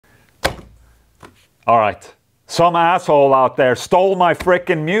Alright, some asshole out there stole my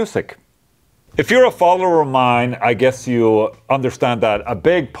frickin' music. If you're a follower of mine, I guess you understand that a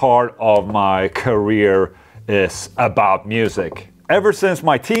big part of my career is about music. Ever since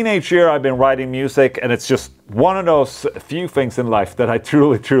my teenage year, I've been writing music, and it's just one of those few things in life that I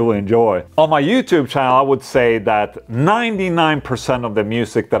truly enjoy. On my YouTube channel, I would say that 99% of the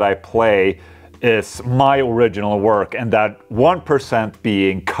music that I play is my original work, and that 1%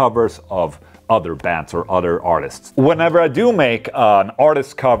 being covers of other bands or other artists. Whenever I do make an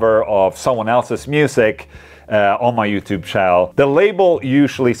artist cover of someone else's music on my YouTube channel, the label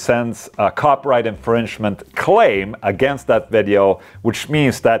usually sends a copyright infringement claim against that video, which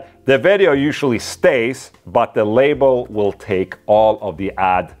means that the video usually stays, but the label will take all of the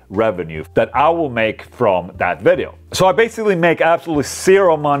ad revenue that I will make from that video. So I basically make absolutely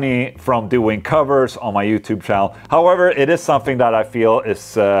zero money from doing covers on my YouTube channel. However, it is something that I feel is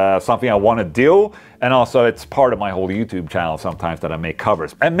something I want to do, and also it's part of my whole YouTube channel sometimes that I make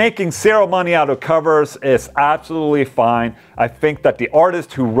covers. And making zero money out of covers is absolutely fine. I think that the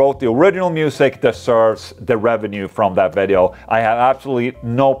artist who wrote the original music deserves the revenue from that video. I have absolutely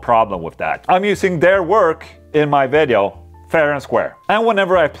no problem with that. I'm using their work in my video, fair and square. And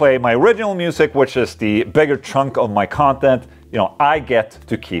whenever I play my original music, which is the bigger chunk of my content, you know, I get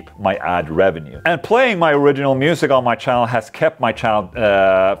to keep my ad revenue. And playing my original music on my channel has kept my channel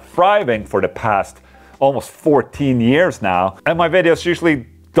thriving for the past almost 14 years now. And my videos usually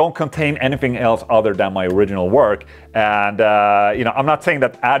don't contain anything else other than my original work. And, you know, I'm not saying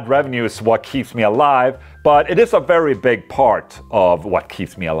that ad revenue is what keeps me alive, but it is a very big part of what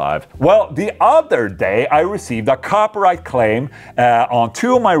keeps me alive. Well, the other day I received a copyright claim on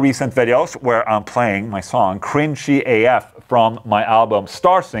two of my recent videos where I'm playing my song Cringy AF from my album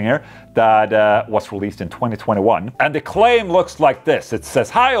Star Singer that was released in 2021. And the claim looks like this. It says,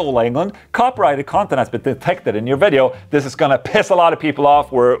 "Hi, Englund, copyrighted content has been detected in your video. This is gonna piss a lot of people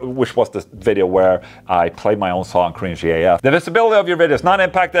off," which was the video where I played my own song Cringy AF. "The visibility of your video is not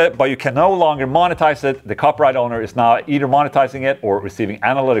impacted, but you can no longer monetize it. The copyright owner is now either monetizing it or receiving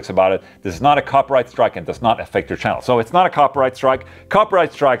analytics about it. This is not a copyright strike and does not affect your channel." So it's not a copyright strike.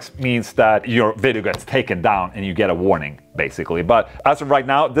 Copyright strikes means that your video gets taken down and you get a warning, basically. But as of right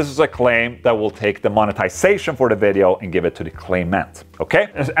now, this is a claim that will take the monetization for the video and give it to the claimant. Okay?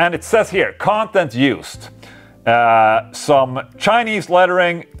 And it says here, content used. Some Chinese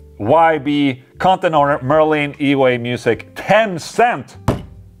lettering, YB, content owner, Merlin, Eway Music, 10 cent.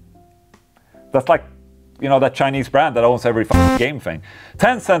 That's like, you know, that Chinese brand that owns every fucking game thing.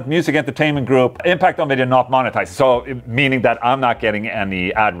 10 cent music entertainment group, impact on video not monetized. So meaning that I'm not getting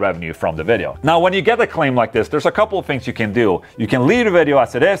any ad revenue from the video. Now, when you get a claim like this, there's a couple of things you can do. You can leave the video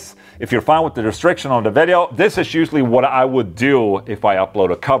as it is. If you're fine with the restriction on the video, this is usually what I would do if I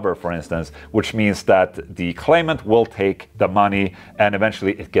upload a cover, for instance, which means that the claimant will take the money and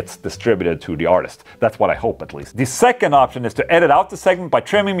eventually it gets distributed to the artist. That's what I hope, at least. The second option is to edit out the segment by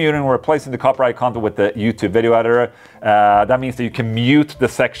trimming, muting, or replacing the copyright content with the YouTube video editor. That means that you can mute the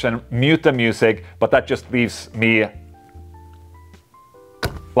section, mute the music, but that just leaves me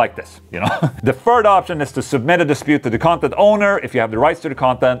like this, you know. The third option is to submit a dispute to the content owner if you have the rights to the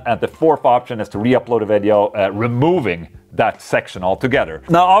content, and the fourth option is to re-upload a video, removing that section altogether.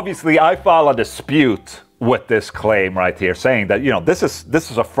 Now, obviously, I file a dispute with this claim right here, saying that, you know, this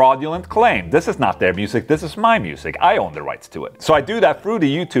is a fraudulent claim. This is not their music, this is my music. I own the rights to it. So I do that through the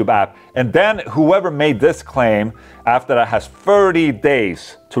YouTube app, and then whoever made this claim after that has 30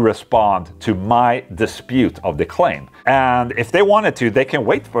 days to respond to my dispute of the claim. And if they wanted to, they can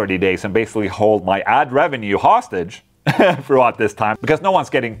wait 30 days and basically hold my ad revenue hostage throughout this time, because no one's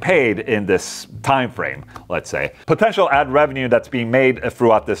getting paid in this time frame, let's say. Potential ad revenue that's being made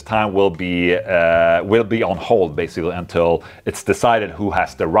throughout this time will be on hold, basically, until it's decided who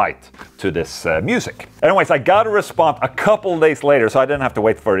has the right to this music. Anyways, I got a response a couple days later, so I didn't have to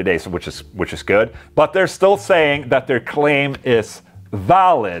wait 30 days, which is good. But they're still saying that their claim is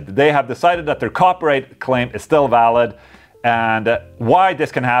valid. They have decided that their copyright claim is still valid. And why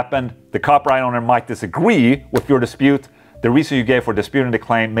this can happen, the copyright owner might disagree with your dispute. The reason you gave for disputing the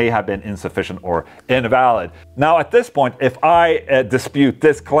claim may have been insufficient or invalid. Now, at this point, if I dispute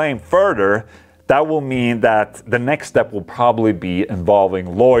this claim further, that will mean that the next step will probably be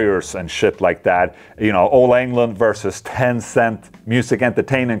involving lawyers and shit like that. You know, Englund versus 10 Cent Music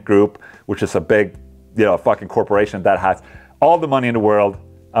Entertainment Group, which is a big, you know, fucking corporation that has all the money in the world.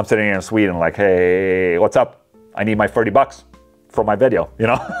 I'm sitting here in Sweden like, hey, what's up? I need my 30 bucks for my video, you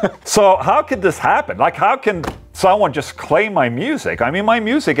know? So how could this happen? Like, how can someone just claim my music? I mean, my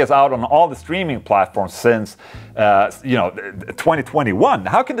music is out on all the streaming platforms since, 2021.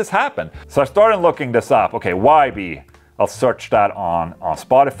 How can this happen? So I started looking this up. Okay, YB. I'll search that on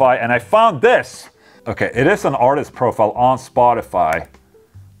Spotify, and I found this. Okay, it is an artist profile on Spotify.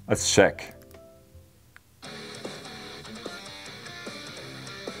 Let's check.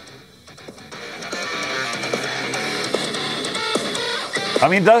 I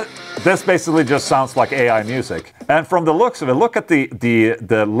mean, this basically just sounds like AI music. And from the looks of it, look at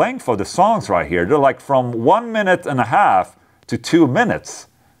the length of the songs right here. They're like from 1.5 minutes to 2 minutes,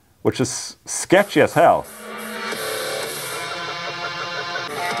 which is sketchy as hell.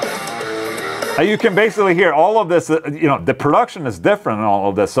 And you can basically hear all of this, the production is different in all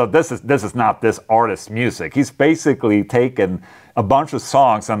of this. So this is not this artist's music. He's basically taken a bunch of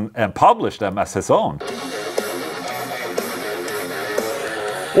songs and published them as his own.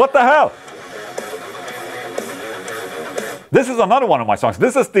 What the hell? This is another one of my songs.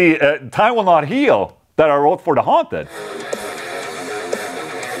 This is the Time Will Not Heal that I wrote for The Haunted.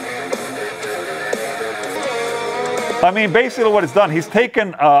 I mean, basically what it's done, he's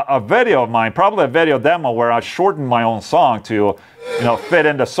taken a video of mine, probably a video demo where I shortened my own song to, fit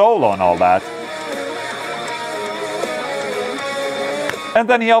in the solo and all that. And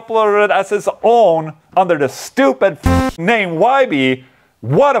then he uploaded it as his own under the stupid name YB.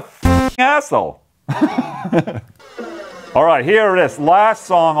 What a asshole. All right, here it is. Last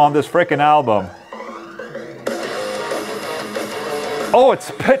song on this freaking album. Oh, it's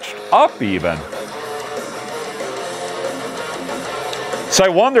pitched up even. So I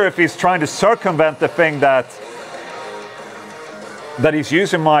wonder if he's trying to circumvent the thing that he's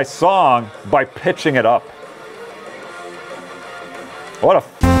using my song by pitching it up. What a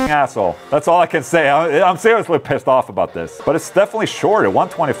asshole. That's all I can say. I'm seriously pissed off about this. But it's definitely shorter,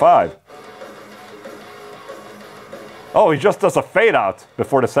 125. Oh, he just does a fade out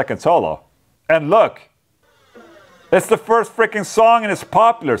before the second solo. And look, it's the first freaking song in his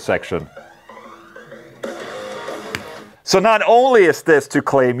popular section. So not only is this to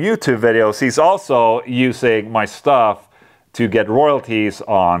claim YouTube videos, he's also using my stuff to get royalties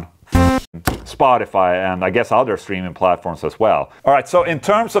on Spotify and I guess other streaming platforms as well. All right, so in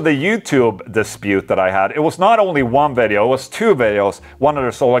terms of the YouTube dispute that I had, it was not only one video, it was 2 videos, one of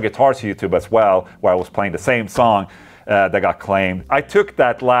the Solar Guitars YouTube as well, where I was playing the same song that got claimed. I took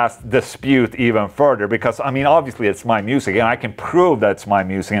that last dispute even further because, I mean, obviously it's my music and I can prove that it's my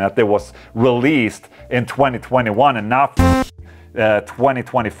music and that it was released in 2021 and not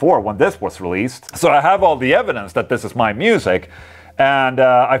 2024 when this was released. So I have all the evidence that this is my music. And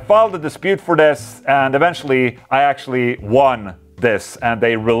I filed a dispute for this, and eventually I actually won this, and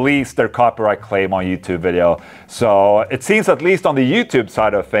they released their copyright claim on YouTube video. So it seems, at least on the YouTube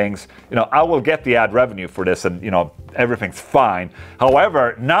side of things, I will get the ad revenue for this, and everything's fine.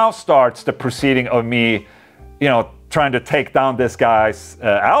 However, now starts the proceeding of me, trying to take down this guy's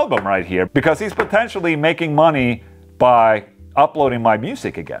album right here, because he's potentially making money by uploading my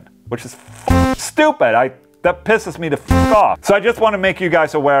music again, which is stupid. That pisses me the f off. So I just want to make you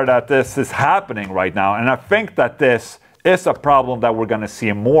guys aware that this is happening right now, and I think that this is a problem that we're going to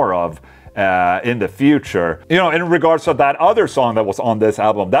see more of in the future. In regards to that other song that was on this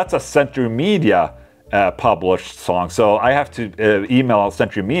album, that's a Century Media published song. So I have to email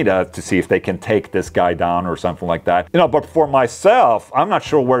Century Media to see if they can take this guy down or something like that. But for myself, I'm not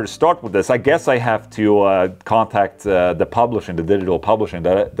sure where to start with this. I guess I have to contact the digital publishing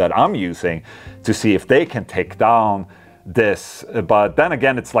that I'm using to see if they can take down this. But then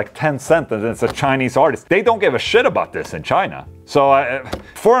again, it's like 10 cents and it's a Chinese artist. They don't give a shit about this in China. So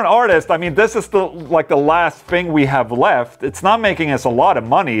for an artist, I mean, this is the last thing we have left. It's not making us a lot of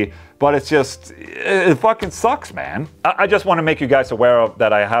money, but it fucking sucks, man. I just want to make you guys aware of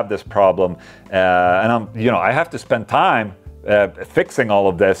that I have this problem, and I have to spend time fixing all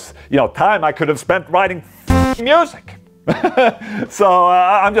of this. Time I could have spent writing music. So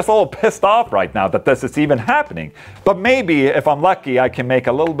I'm just a little pissed off right now that this is even happening. But maybe, if I'm lucky, I can make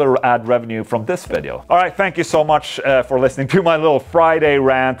a little bit of ad revenue from this video. All right, thank you so much for listening to my little Friday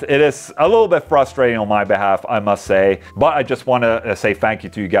rant. It is a little bit frustrating on my behalf, I must say. But I just want to say thank you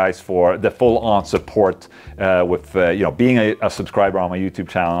to you guys for the full-on support with being a subscriber on my YouTube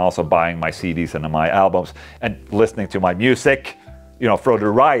channel and also buying my CDs and my albums and listening to my music. For the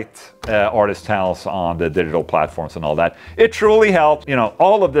right artist channels on the digital platforms and all that. It truly helps.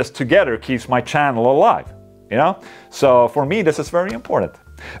 All of this together keeps my channel alive, So for me, this is very important.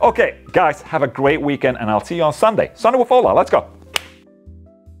 Okay, guys, have a great weekend, and I'll see you on Sunday. Sunday with Ola, let's go.